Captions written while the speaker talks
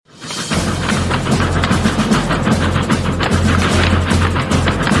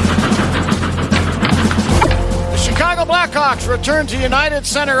Blackhawks return to United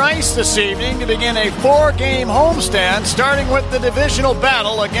Center Ice this evening to begin a 4-game homestand, starting with the divisional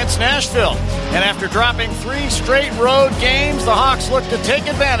battle against Nashville. And after dropping 3 straight road games, the Hawks look to take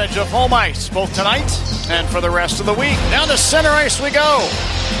advantage of home ice, both tonight and for the rest of the week. Down to center ice we go.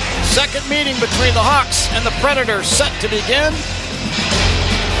 Second meeting between the Hawks and the Predators set to begin.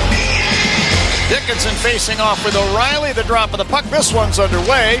 Dickinson facing off with O'Reilly. The drop of the puck. This one's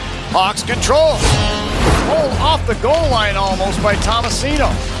underway. Hawks control. Pulled off the goal line almost by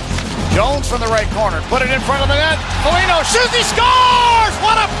Tomasino. Jones from the right corner. Put it in front of the net. Foligno shoots. He scores!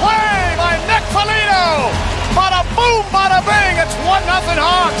 What a play by Nick Foligno! Bada boom, bada bing. It's 1-0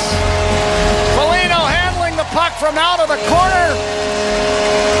 Hawks. Foligno handling the puck from out of the corner.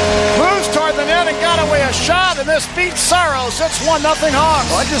 Moves toward the net and got away a shot, and this beats Saros. It's 1-0 Hawks.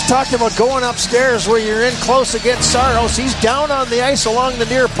 Well, I just talked about going upstairs where you're in close against Saros. He's down on the ice along the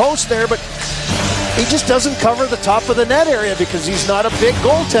near post there, but he just doesn't cover the top of the net area because he's not a big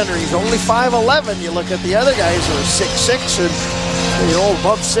goaltender. He's only 5'11". You look at the other guys who are 6'6" and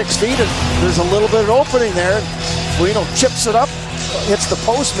above 6 feet, and there's a little bit of opening there. And Foligno chips it up, hits the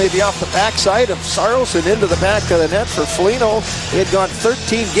post, maybe off the backside of Saros and into the back of the net for Foligno. He had gone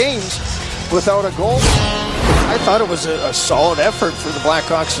 13 games without a goal. I thought it was a solid effort for the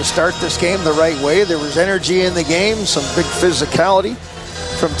Blackhawks to start this game the right way. There was energy in the game, some big physicality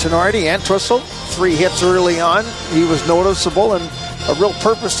from Tenardi and Twistle. 3 hits early on. He was noticeable and a real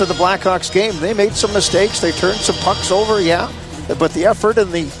purpose to the Blackhawks game. They made some mistakes. They turned some pucks over, yeah. But the effort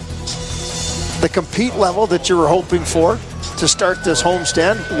and the compete level that you were hoping for to start this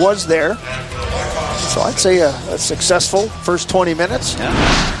homestand was there. So I'd say a successful first 20 minutes. Yeah.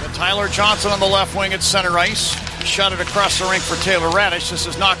 Tyler Johnson on the left wing at center ice. Shot it across the rink for Taylor Radish. This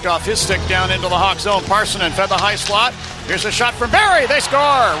is knocked off his stick down into the Hawk zone. Parsonen fed the high slot. Here's a shot from Barrie. They score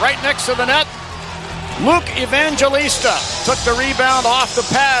right next to the net. Luke Evangelista took the rebound off the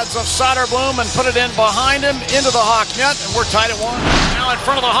pads of Soderblom and put it in behind him into the Hawk net, and we're tied at 1. Now in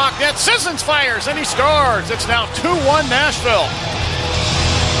front of the Hawk net, Sissons fires, and he scores. It's now 2-1 Nashville.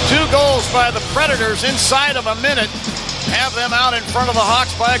 2 goals by the Predators inside of a minute have them out in front of the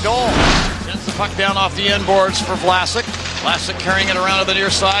Hawks by a goal. Sends the puck down off the inboards for Vlasic. Vlasic carrying it around to the near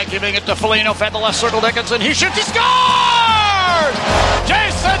side, giving it to Foligno, fed the left circle Dickinson. He shoots, he scores!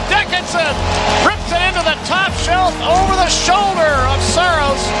 Jason Dickinson rips it into the top shelf over the shoulder of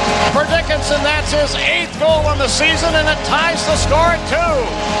Saros. For Dickinson, that's his 8th goal in the season, and it ties the score at 2.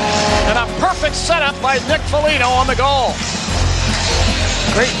 And a perfect setup by Nick Foligno on the goal.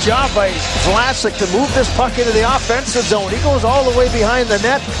 Great job by Vlasic to move this puck into the offensive zone. He goes all the way behind the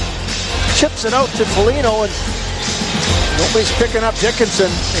net, chips it out to Foligno, and nobody's picking up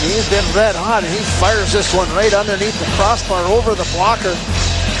Dickinson, and he's been red hot, and he fires this one right underneath the crossbar over the blocker.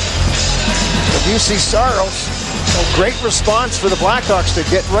 If you see Saros, a great response for the Blackhawks to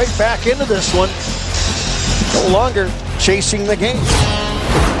get right back into this one. No longer chasing the game.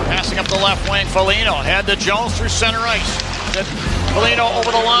 Passing up the left wing, Foligno had to Jones through center ice. Foligno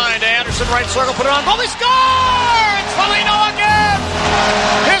over the line to Anderson, right circle, put it on goal, he scores! It's Foligno again!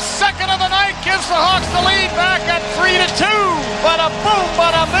 His second of the night gives the Hawks the lead back at 3-2. Bada boom,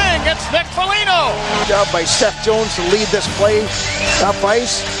 bada bing, it's Nick Foligno. Good job by Seth Jones to lead this play up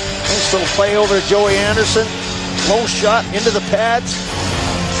ice. Nice little play over to Joey Anderson. Low shot into the pads.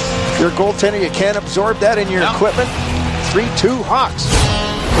 If you're a goaltender, you can't absorb that in your equipment. 3-2 Hawks.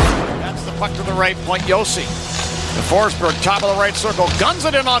 That's the puck to the right point, Yossi. The Forsberg, top of the right circle, guns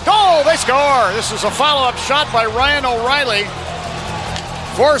it in on goal. They score. This is a follow-up shot by Ryan O'Reilly.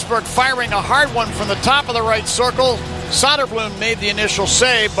 Forsberg firing a hard one from the top of the right circle. Soderblom made the initial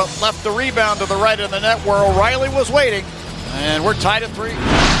save, but left the rebound to the right of the net where O'Reilly was waiting. And we're tied at 3.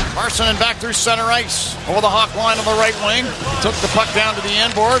 Parsonen back through center ice. Over the Hawk line on the right wing. Took the puck down to the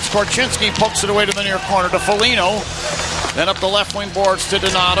inboards. Korchinski pokes it away to the near corner to Foligno. Then up the left wing boards to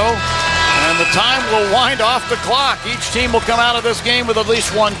Donato. And the time will wind off the clock. Each team will come out of this game with at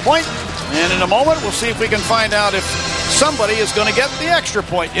least 1 point. And in a moment, we'll see if we can find out if somebody is going to get the extra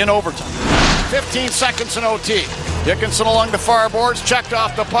point in overtime. 15 seconds in OT. Dickinson along the far boards, checked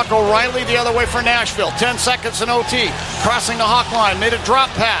off the puck. O'Reilly the other way for Nashville. 10 seconds in OT. Crossing the Hawk line, made a drop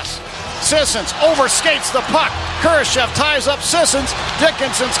pass. Sissons overskates the puck. Kurashev ties up Sissons.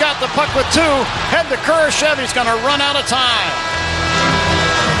 Dickinson's got the puck with 2. Head to Kurashev. He's going to run out of time.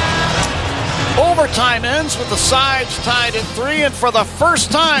 Overtime ends with the sides tied at 3, and for the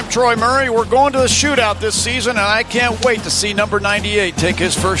first time, Troy Murray, we're going to the shootout this season, and I can't wait to see number 98 take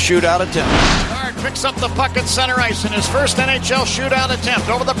his first shootout attempt. Hard picks up the puck at center ice in his first NHL shootout attempt.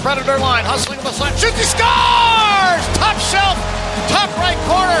 Over the Predator line, hustling to the slot, shoots, he scores! Top shelf, top right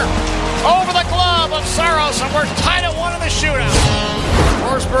corner. over the glove of Saros, and we're tied at 1 in the shootout.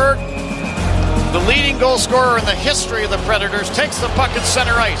 Forsberg, the leading goal scorer in the history of the Predators, takes the puck at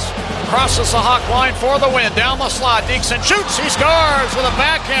center ice, crosses the Hawk line for the win, down the slot, Deekson shoots, he scores with a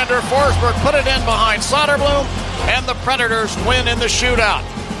backhander. Forsberg put it in behind Soderblom, and the Predators win in the shootout.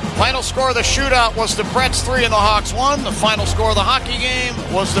 Final score of the shootout was the Preds 3 and the Hawks 1. The final score of the hockey game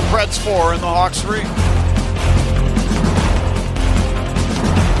was the Preds 4 and the Hawks 3.